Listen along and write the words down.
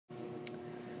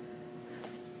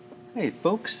Hey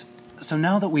folks, so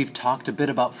now that we've talked a bit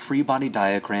about free body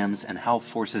diagrams and how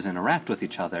forces interact with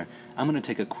each other, I'm going to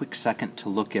take a quick second to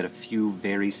look at a few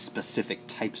very specific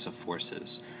types of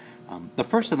forces. The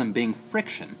first of them being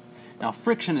friction. Now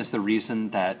friction is the reason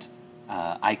that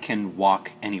I can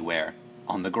walk anywhere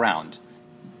on the ground.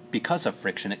 Because of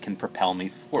friction, it can propel me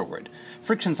forward.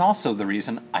 Friction's also the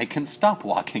reason I can stop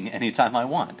walking anytime I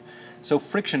want. So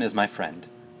friction is my friend.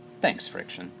 Thanks,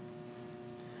 friction.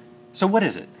 So what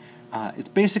is it? It's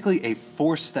basically a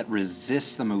force that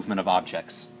resists the movement of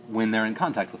objects when they're in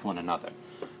contact with one another.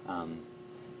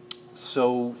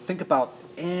 So think about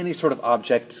any sort of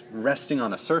object resting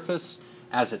on a surface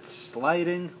as it's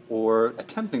sliding or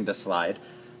attempting to slide.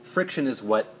 Friction is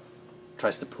what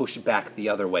tries to push back the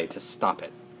other way to stop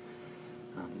it.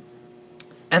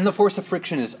 And the force of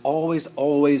friction is always,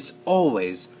 always,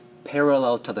 always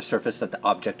parallel to the surface that the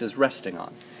object is resting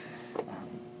on.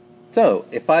 So,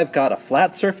 if I've got a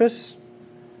flat surface,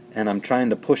 and I'm trying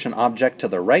to push an object to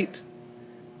the right,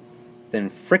 then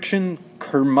friction,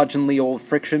 curmudgeonly old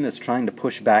friction, is trying to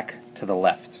push back to the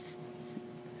left.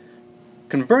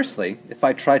 Conversely, if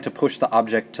I try to push the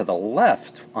object to the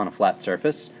left on a flat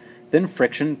surface, then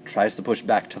friction tries to push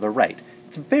back to the right.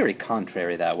 It's very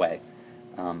contrary that way.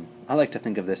 I like to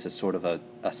think of this as sort of a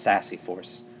sassy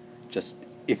force. Just,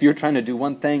 if you're trying to do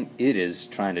one thing, it is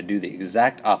trying to do the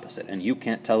exact opposite, and you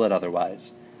can't tell it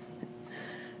otherwise.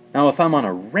 Now, if I'm on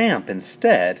a ramp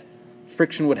instead,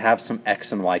 friction would have some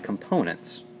X and Y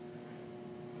components,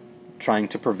 trying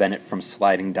to prevent it from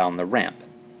sliding down the ramp.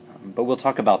 But we'll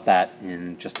talk about that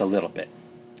in just a little bit.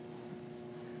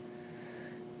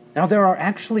 Now, there are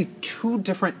actually two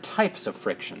different types of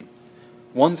friction.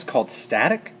 One's called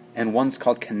static, and one's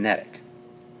called kinetic.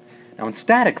 Now, in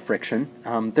static friction,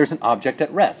 there's an object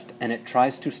at rest, and it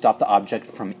tries to stop the object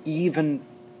from even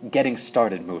getting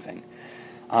started moving.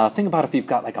 Think about if you've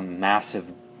got like a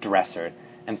massive dresser,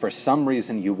 and for some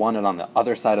reason you want it on the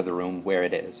other side of the room where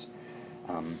it is.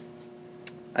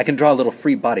 I can draw a little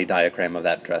free body diagram of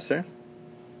that dresser.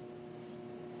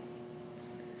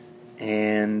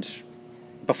 And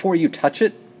before you touch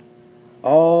it,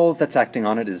 all that's acting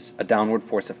on it is a downward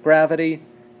force of gravity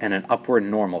and an upward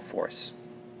normal force.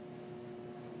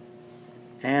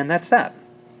 And that's that.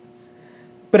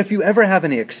 But if you ever have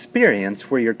any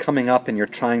experience where you're coming up and you're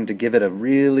trying to give it a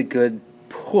really good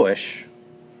push,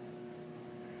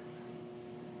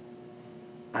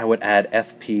 I would add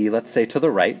FP, let's say to the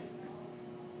right.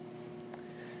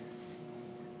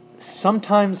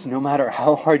 Sometimes, no matter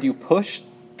how hard you push,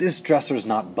 this dresser's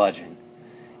not budging.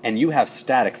 And you have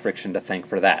static friction to thank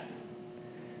for that.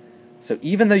 So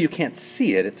even though you can't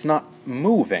see it, it's not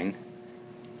moving,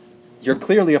 you're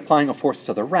clearly applying a force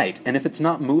to the right, and if it's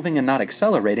not moving and not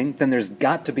accelerating, then there's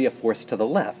got to be a force to the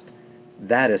left.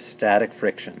 That is static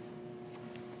friction.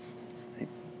 Right?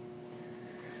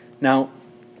 Now,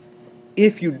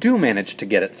 if you do manage to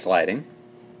get it sliding,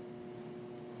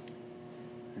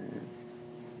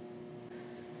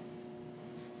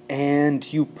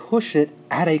 and you push it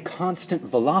at a constant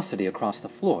velocity across the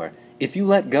floor, if you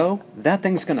let go, that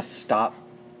thing's going to stop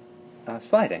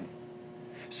sliding.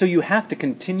 So you have to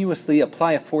continuously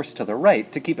apply a force to the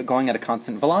right to keep it going at a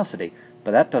constant velocity.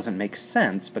 But that doesn't make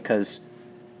sense because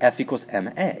F equals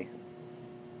ma.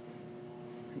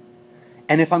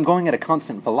 And if I'm going at a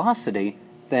constant velocity,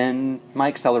 then my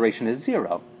acceleration is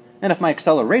 0. And if my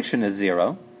acceleration is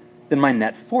 0, then my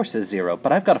net force is 0.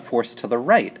 But I've got a force to the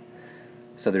right.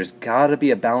 So there's got to be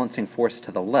a balancing force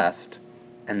to the left,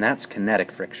 and that's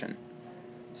kinetic friction.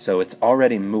 So it's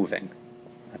already moving.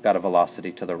 I've got a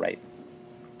velocity to the right.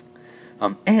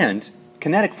 And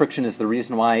kinetic friction is the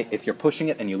reason why if you're pushing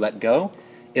it and you let go,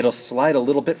 it'll slide a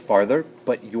little bit farther,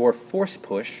 but your force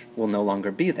push will no longer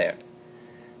be there.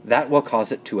 That will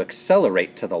cause it to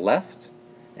accelerate to the left,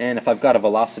 and if I've got a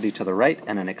velocity to the right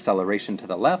and an acceleration to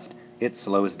the left, it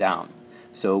slows down.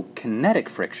 So kinetic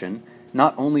friction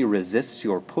not only resists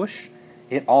your push,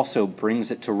 it also brings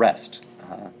it to rest.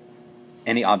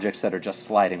 Any objects that are just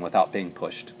sliding without being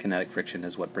pushed, kinetic friction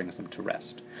is what brings them to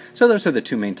rest. So those are the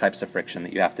two main types of friction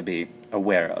that you have to be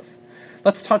aware of.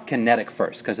 Let's talk kinetic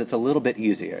first, because it's a little bit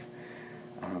easier.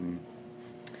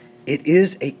 It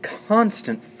is a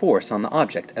constant force on the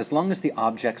object. As long as the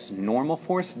object's normal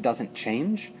force doesn't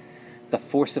change, the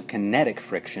force of kinetic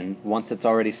friction, once it's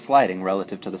already sliding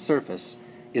relative to the surface,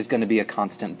 is going to be a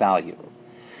constant value.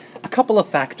 A couple of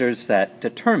factors that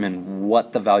determine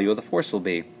what the value of the force will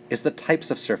be is the types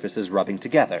of surfaces rubbing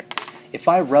together. If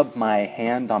I rub my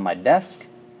hand on my desk,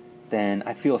 then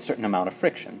I feel a certain amount of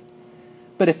friction.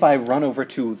 But if I run over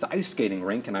to the ice skating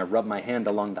rink and I rub my hand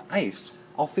along the ice,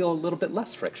 I'll feel a little bit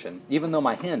less friction, even though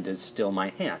my hand is still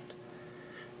my hand.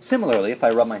 Similarly, if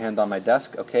I rub my hand on my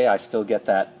desk, okay, I still get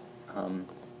that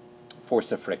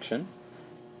force of friction.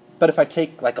 But if I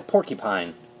take, like a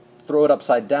porcupine, throw it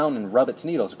upside down and rub its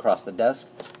needles across the desk,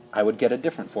 I would get a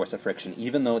different force of friction,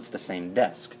 even though it's the same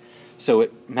desk. So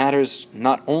it matters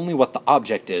not only what the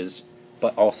object is,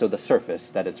 but also the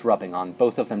surface that it's rubbing on,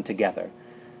 both of them together.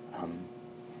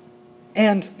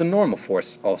 And the normal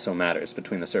force also matters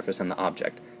between the surface and the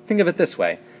object. Think of it this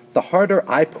way. The harder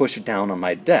I push down on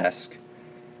my desk,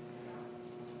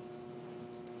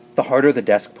 the harder the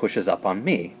desk pushes up on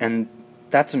me. And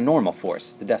that's a normal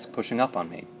force, the desk pushing up on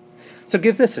me. So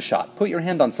give this a shot. Put your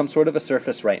hand on some sort of a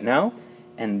surface right now,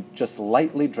 and just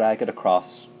lightly drag it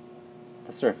across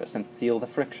the surface and feel the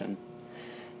friction.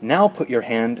 Now put your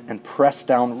hand and press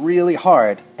down really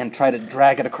hard and try to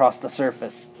drag it across the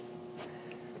surface.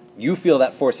 You feel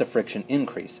that force of friction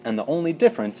increase, and the only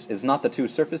difference is not the two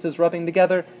surfaces rubbing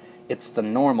together, it's the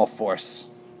normal force.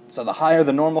 So the higher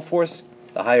the normal force,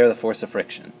 the higher the force of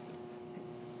friction.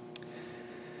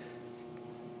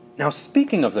 Now,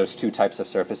 speaking of those two types of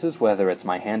surfaces, whether it's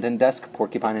my hand in desk,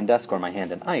 porcupine in desk, or my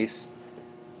hand in ice,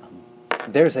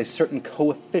 there's a certain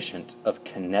coefficient of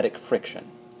kinetic friction.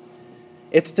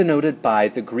 It's denoted by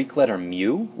the Greek letter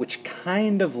mu, which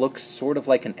kind of looks sort of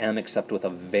like an M except with a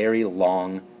very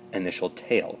long initial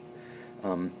tail,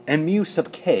 and mu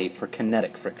sub k for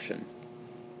kinetic friction.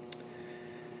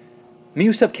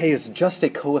 Mu sub k is just a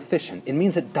coefficient. It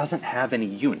means it doesn't have any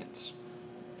units.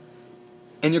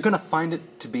 And you're going to find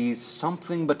it to be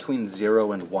something between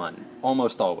 0 and 1,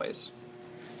 almost always.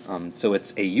 So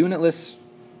it's a unitless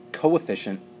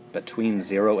coefficient between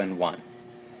 0 and 1.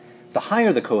 The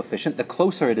higher the coefficient, the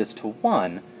closer it is to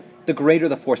 1, the greater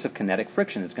the force of kinetic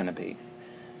friction is going to be.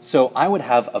 So I would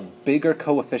have a bigger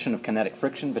coefficient of kinetic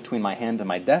friction between my hand and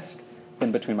my desk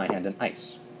than between my hand and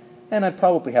ice. And I'd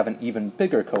probably have an even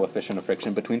bigger coefficient of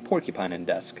friction between porcupine and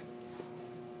desk.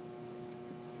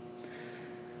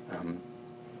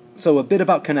 So a bit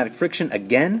about kinetic friction.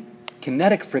 Again,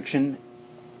 kinetic friction,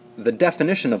 the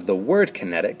definition of the word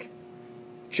kinetic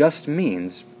just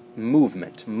means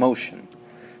movement, motion.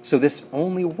 So this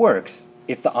only works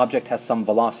if the object has some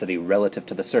velocity relative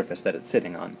to the surface that it's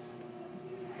sitting on.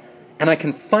 And I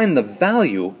can find the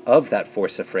value of that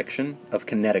force of friction, of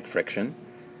kinetic friction,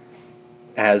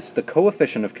 as the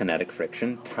coefficient of kinetic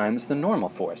friction times the normal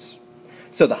force.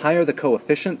 So the higher the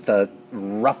coefficient, the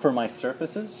rougher my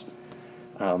surfaces,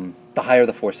 the higher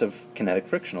the force of kinetic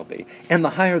friction will be. And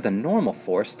the higher the normal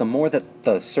force, the more that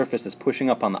the surface is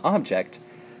pushing up on the object,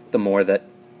 the more that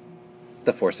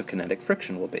the force of kinetic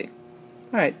friction will be.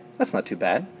 All right, that's not too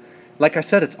bad. Like I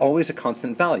said, it's always a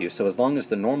constant value, so as long as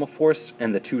the normal force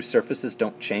and the two surfaces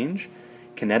don't change,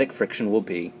 kinetic friction will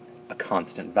be a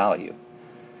constant value.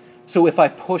 So if I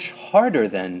push harder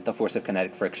than the force of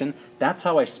kinetic friction, that's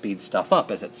how I speed stuff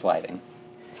up as it's sliding.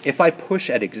 If I push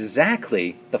at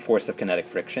exactly the force of kinetic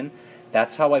friction,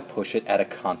 that's how I push it at a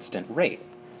constant rate.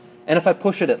 And if I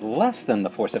push it at less than the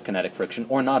force of kinetic friction,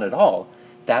 or not at all,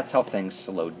 that's how things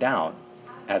slow down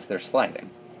as they're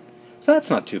sliding. So that's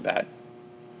not too bad.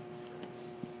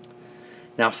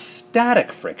 Now,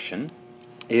 static friction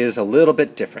is a little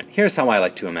bit different. Here's how I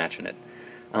like to imagine it.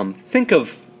 Think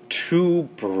of two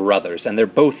brothers, and they're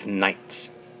both knights.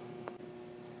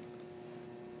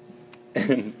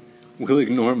 And we'll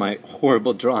ignore my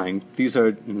horrible drawing. These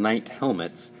are knight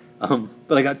helmets.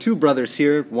 But I got two brothers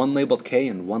here, one labeled K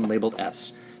and one labeled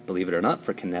S. Believe it or not,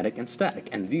 for kinetic and static.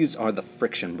 And these are the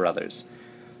friction brothers.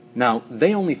 Now,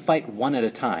 they only fight one at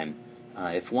a time.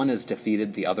 If one is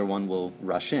defeated, the other one will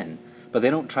rush in. But they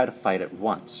don't try to fight at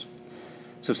once.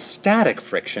 So static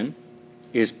friction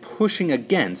is pushing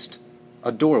against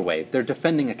a doorway. They're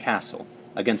defending a castle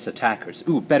against attackers.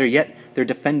 Ooh, better yet, they're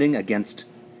defending against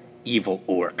evil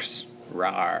orcs.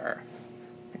 Rawr.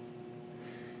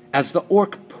 As the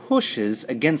orc pushes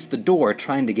against the door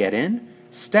trying to get in,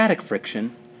 static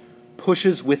friction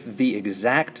pushes with the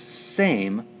exact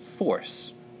same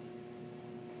force.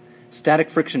 Static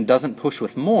friction doesn't push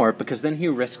with more because then he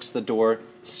risks the door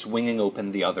swinging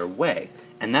open the other way,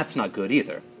 and that's not good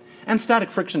either. And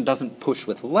static friction doesn't push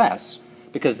with less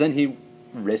because then he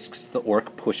risks the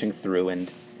orc pushing through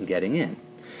and getting in.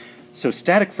 So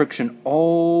static friction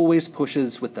always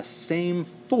pushes with the same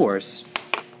force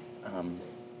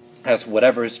as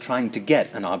whatever is trying to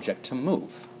get an object to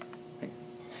move.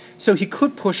 So he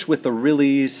could push with a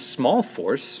really small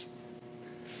force.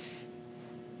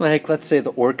 Like, let's say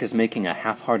the orc is making a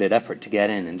half-hearted effort to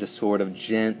get in and just sort of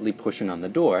gently pushing on the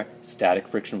door. Static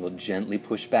friction will gently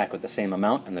push back with the same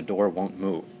amount and the door won't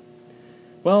move.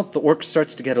 Well, the orc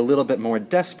starts to get a little bit more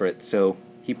desperate, so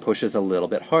he pushes a little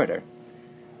bit harder.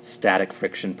 static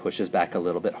friction pushes back a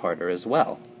little bit harder as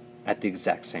well, at the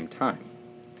exact same time.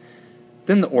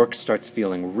 Then the orc starts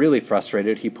feeling really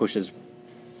frustrated. He pushes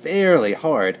fairly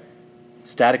hard.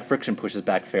 Static friction pushes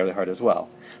back fairly hard as well.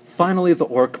 Finally, the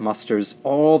orc musters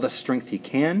all the strength he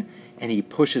can, and he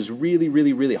pushes really,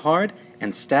 really, really hard,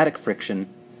 and static friction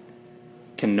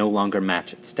can no longer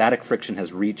match it. Static friction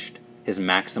has reached his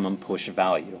maximum push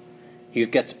value. He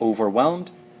gets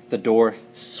overwhelmed, the door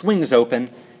swings open,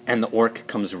 and the orc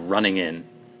comes running in.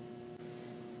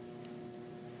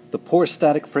 The poor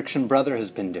static friction brother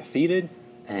has been defeated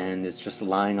and is just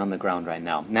lying on the ground right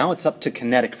now. Now it's up to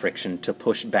kinetic friction to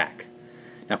push back.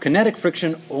 Now kinetic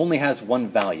friction only has one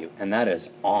value, and that is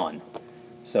on.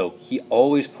 So he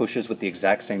always pushes with the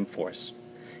exact same force.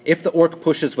 If the orc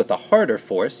pushes with a harder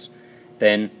force,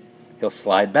 then he'll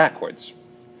slide backwards.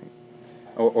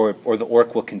 Or the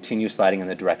orc will continue sliding in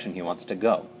the direction he wants to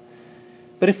go.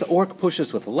 But if the orc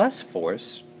pushes with less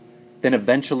force, then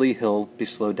eventually he'll be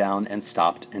slowed down and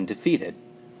stopped and defeated.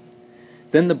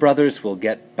 Then the brothers will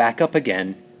get back up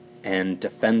again and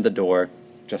defend the door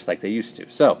just like they used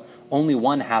to. So, only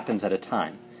one happens at a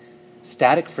time.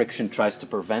 Static friction tries to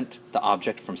prevent the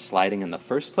object from sliding in the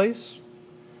first place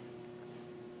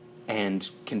and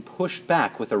can push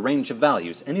back with a range of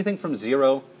values, anything from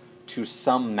 0 to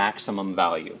some maximum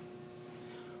value.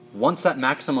 Once that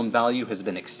maximum value has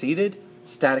been exceeded,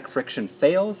 static friction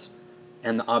fails,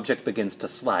 and the object begins to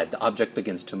slide. The object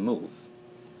begins to move.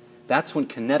 That's when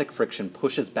kinetic friction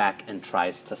pushes back and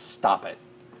tries to stop it.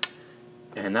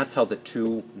 And that's how the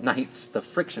two knights, the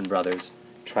Friction brothers,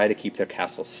 try to keep their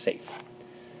castle safe.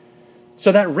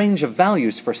 So that range of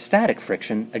values for static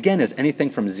friction, again, is anything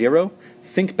from 0.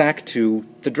 Think back to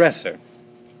the dresser.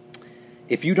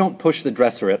 If you don't push the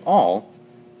dresser at all,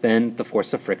 then the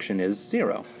force of friction is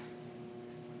 0.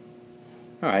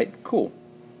 All right, cool.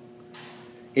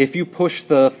 If you push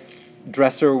the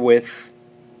dresser with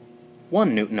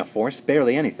 1 Newton of force,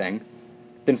 barely anything,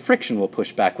 then friction will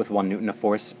push back with 1 Newton of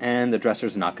force, and the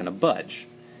dresser's not going to budge.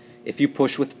 If you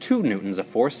push with 2 newtons of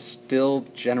force, still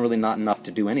generally not enough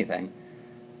to do anything,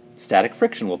 static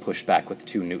friction will push back with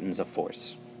 2 newtons of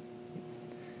force.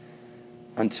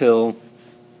 Until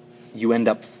you end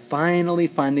up finally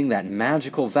finding that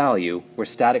magical value where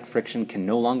static friction can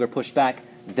no longer push back,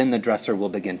 then the dresser will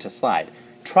begin to slide.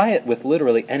 Try it with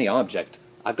literally any object.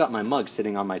 I've got my mug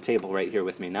sitting on my table right here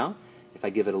with me now. If I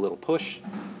give it a little push,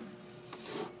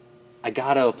 I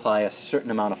gotta apply a certain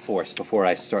amount of force before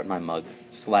I start my mug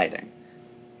sliding.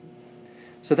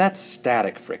 So that's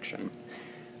static friction.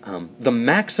 The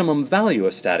maximum value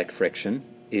of static friction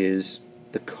is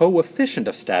the coefficient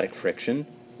of static friction,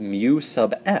 mu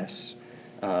sub s.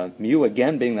 Mu,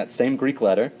 again, being that same Greek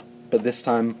letter, but this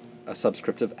time a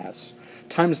subscript of s,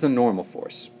 times the normal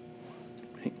force.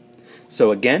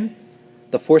 So again,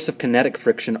 the force of kinetic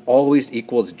friction always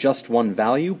equals just one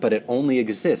value, but it only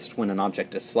exists when an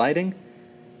object is sliding.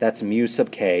 That's mu sub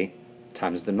k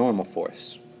times the normal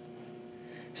force.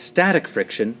 Static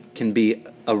friction can be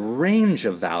a range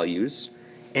of values,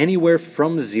 anywhere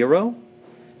from 0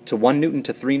 to 1 newton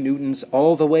to 3 newtons,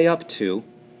 all the way up to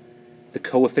the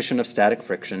coefficient of static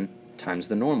friction times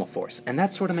the normal force. And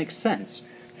that sort of makes sense.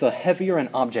 The heavier an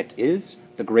object is,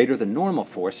 the greater the normal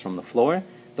force from the floor,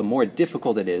 the more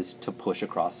difficult it is to push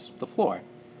across the floor.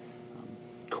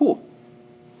 Cool.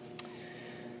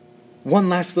 One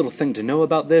last little thing to know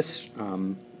about this.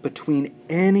 Between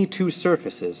any two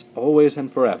surfaces, always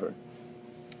and forever,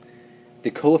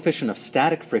 the coefficient of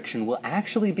static friction will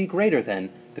actually be greater than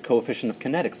the coefficient of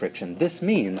kinetic friction. This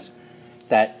means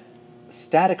that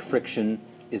static friction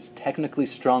is technically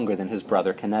stronger than his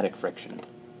brother kinetic friction.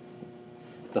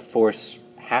 The force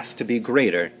has to be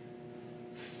greater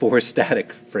for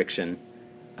static friction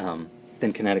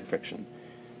than kinetic friction.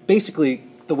 Basically,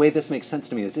 the way this makes sense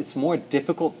to me is it's more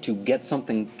difficult to get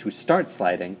something to start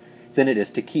sliding than it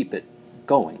is to keep it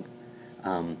going.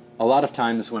 A lot of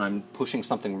times when I'm pushing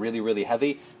something really, really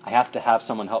heavy, I have to have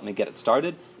someone help me get it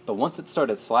started, but once it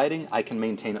started sliding, I can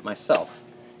maintain it myself.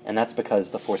 And that's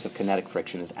because the force of kinetic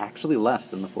friction is actually less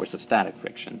than the force of static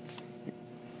friction.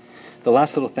 The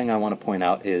last little thing I want to point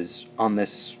out is on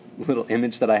this little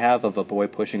image that I have of a boy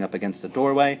pushing up against a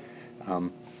doorway,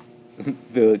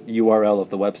 the URL of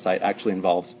the website actually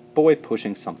involves boy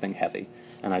pushing something heavy,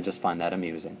 and I just find that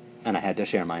amusing, and I had to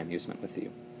share my amusement with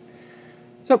you.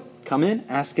 So, come in,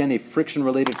 ask any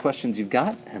friction-related questions you've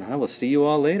got, and I will see you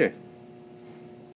all later.